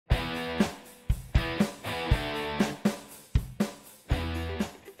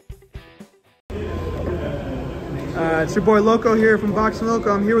It's your boy Loco here from Boxing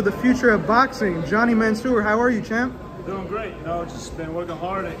Loco. I'm here with the future of boxing, Jonny Mansour. How are you, champ? Doing great. You know, just been working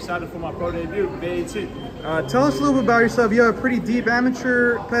hard and excited for my pro debut, May 18th. Tell us a little bit about yourself. You have a pretty deep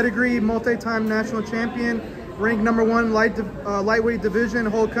amateur pedigree, multi-time national champion, ranked #1 lightweight division,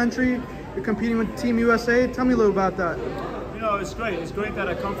 whole country. You're competing with Team USA. Tell me a little about that. You know, it's great. It's great that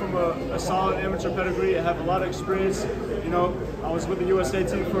I come from a solid amateur pedigree. I have a lot of experience. You know, I was with the USA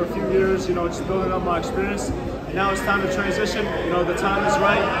team for a few years, you know, just building up my experience. And now it's time to transition. You know, the time is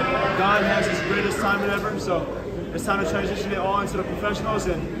right. God has his greatest time ever, so it's time to transition it all into the professionals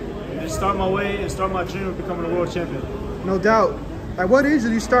and start my way and start my dream of becoming a world champion. No doubt. At what age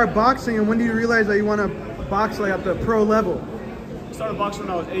did you start boxing, and when did you realize that you want to box like at the pro level? I started boxing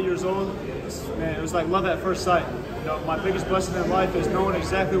when I was 8 years old. Man, it was like love at first sight. You know, my biggest blessing in life is knowing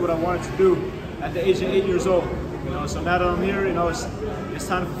exactly what I wanted to do at the age of 8 years old. You know, so now that I'm here, you know, it's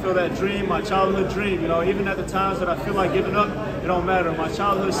time to fulfill that dream, my childhood dream. You know, even at the times that I feel like giving up, it don't matter. My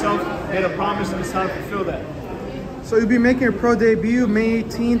childhood self made a promise, and it's time to fulfill that. So you'll be making your pro debut May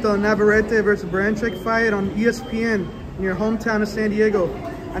 18th on Navarrete versus Berinchyk fight on ESPN in your hometown of San Diego.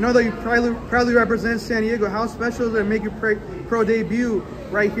 I know that you proudly represent San Diego. How special is it to make your pro debut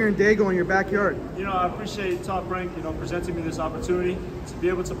right here in Dago in your backyard? You know, I appreciate Top Rank, you know, presenting me this opportunity to be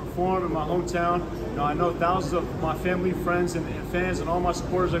able to perform in my hometown. You know, I know thousands of my family, friends, and fans, and all my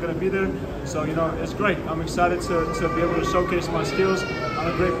supporters are going to be there. So, you know, it's great. I'm excited to be able to showcase my skills on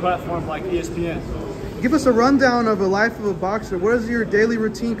a great platform like ESPN. Give us a rundown of a life of a boxer. What does your daily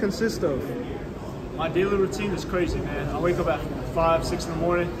routine consist of? My daily routine is crazy, man. I wake up at 5, 6 in the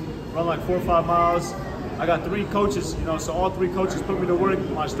morning, run like 4 or 5 miles. I got 3 coaches, you know, so all 3 coaches put me to work.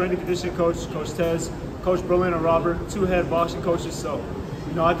 My strength and conditioning coach, Coach Tez, Coach Berlin and Robert, 2 head boxing coaches. So,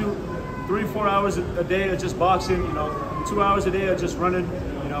 you know, I do 3 or 4 hours a day of just boxing, you know, 2 hours a day of just running,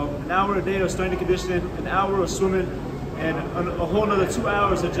 you know, an hour a day of strength and conditioning, an hour of swimming, and a whole another 2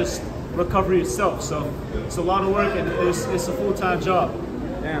 hours of just recovery itself. So it's a lot of work, and it's a full-time job.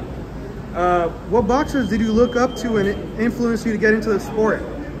 Damn. What boxers did you look up to and influence you to get into the sport?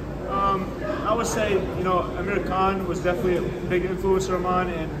 I would say, you know, Amir Khan was definitely a big influencer of mine,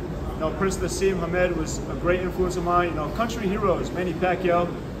 and you know, Prince Nassim Hamed was a great influence of mine. You know, country heroes, Manny Pacquiao,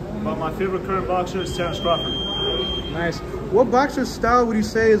 but my favorite current boxer is Terrence Crawford. Nice. What boxer's style would you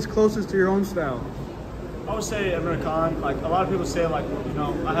say is closest to your own style? I would say Amir Khan. Like a lot of people say, like, you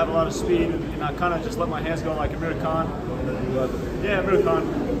know, I have a lot of speed, and I kind of just let my hands go like Amir Khan. But yeah, Amir Khan.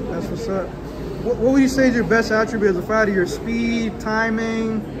 That's what's up. What would you say is your best attribute as a fighter? Your speed,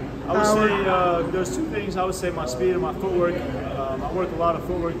 timing, I would say there's 2 things. I would say my speed and my footwork. I work a lot of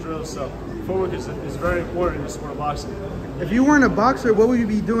footwork drills, so footwork is very important in the sport of boxing. If you weren't a boxer, what would you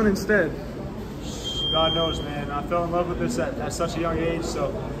be doing instead? God knows, man. I fell in love with this at such a young age,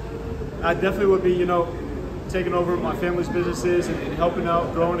 so I definitely would be, you know, taking over my family's businesses and helping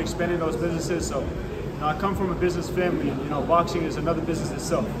out, growing, expanding those businesses. So, you know, I come from a business family, and, you know, boxing is another business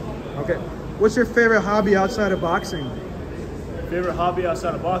itself. Okay. What's your favorite hobby outside of boxing? Favorite hobby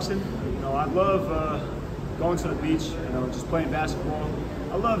outside of boxing? You know, I love going to the beach, you know, just playing basketball.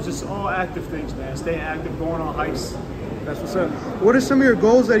 I love just all active things, man. Staying active, going on hikes. That's what's up. What are some of your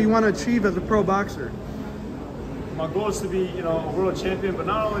goals that you want to achieve as a pro boxer? My goal is to be, you know, a world champion, but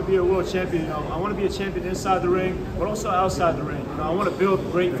not only be a world champion, you know, I want to be a champion inside the ring, but also outside the ring. You know, I want to build a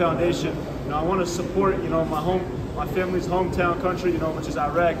great foundation. You know, I want to support, you know, my family's hometown country, you know, which is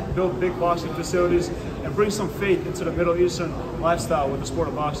Iraq, build big boxing facilities, and bring some faith into the Middle Eastern lifestyle with the sport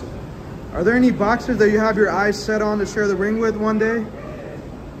of boxing. Are there any boxers that you have your eyes set on to share the ring with one day?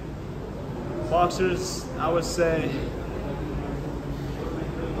 Boxers, I would say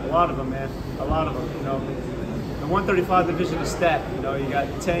a lot of them, man. A lot of them, you know. The 135 division is stacked. You know, you got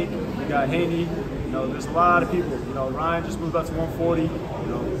Tank, you got Haney. You know, there's a lot of people. You know, Ryan just moved up to 140. You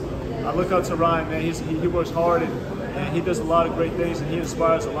know, I look up to Ryan, man. He works hard, and he does a lot of great things, and he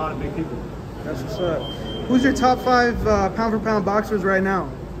inspires a lot of big people. That's what's up. Who's your top 5 pound for pound boxers right now?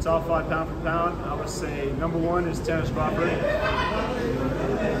 Top 5 pound for pound, I would say #1 is Terrence Crawford.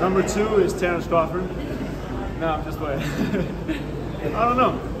 #2 is Terrence Crawford. No, I'm just playing. I don't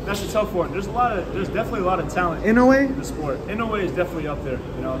know. That's a tough one. There's definitely a lot of talent in the sport. Inoue is definitely up there,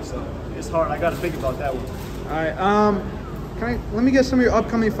 you know, so it's hard. I got to think about that one. All right, let me get some of your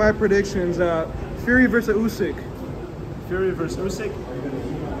upcoming fight predictions. Fury versus Usyk. Fury versus Usyk.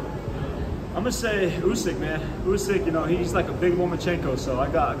 I'm gonna say Usyk, man. Usyk, you know, he's like a big Lomachenko, so I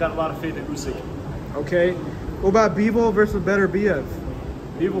got a lot of faith in Usyk. Okay. What about Bivol versus Beterbiev?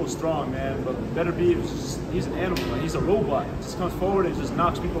 Bivol's strong, man, but Beterbiev, he's an animal, man. He's a robot. He just comes forward and just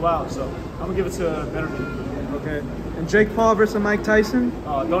knocks people out. So I'm gonna give it to Beterbiev. Okay. And Jake Paul versus Mike Tyson?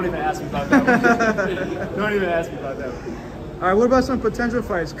 Oh, don't even ask me about that one. Don't even ask me about that one. All right, what about some potential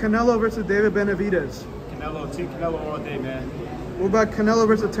fights? Canelo versus David Benavidez? Team Canelo all day, man. What about Canelo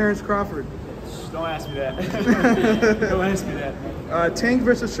versus Terrence Crawford? Don't ask me that. Don't ask me that. Tank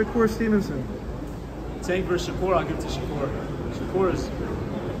versus Shakur Stevenson? Tank versus Shakur, I'll give it to Shakur. Shakur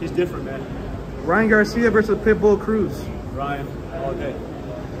he's different, man. Ryan Garcia versus Pitbull Cruz? Ryan, all day.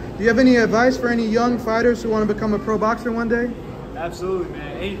 Do you have any advice for any young fighters who want to become a pro boxer one day? Absolutely,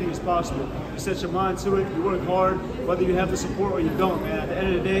 man. Anything is possible. You set your mind to it, you work hard, whether you have the support or you don't, man. At the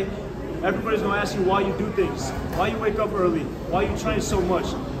end of the day, everybody's going to ask you why you do things, why you wake up early, why you train so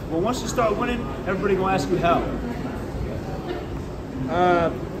much. Well, once you start winning, everybody's going to ask you how.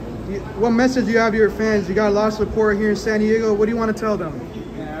 What message do you have to your fans? You got a lot of support here in San Diego. What do you want to tell them?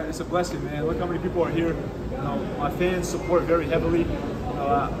 Yeah, it's a blessing, man. Look how many people are here. You know, my fans support very heavily. You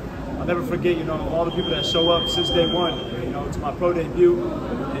know, I'll never forget, you know, all the people that show up since day one, you know, to my pro debut.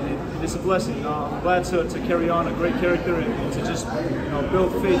 And it's a blessing. You know, I'm glad to carry on a great character and to just, you know,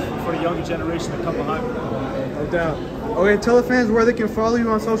 build faith for the younger generation that come behind me. No doubt. Okay, tell the fans where they can follow you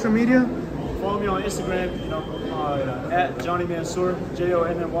on social media. Follow me on Instagram, you know, at JonnyMansour, Jonny.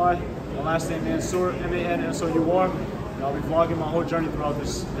 My last name Mansour, Mansour. And I'll be vlogging my whole journey throughout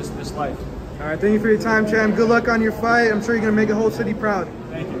this life. All right, thank you for your time, champ. Good luck on your fight. I'm sure you're going to make the whole city proud.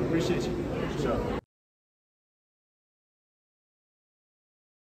 Thank you. Appreciate you.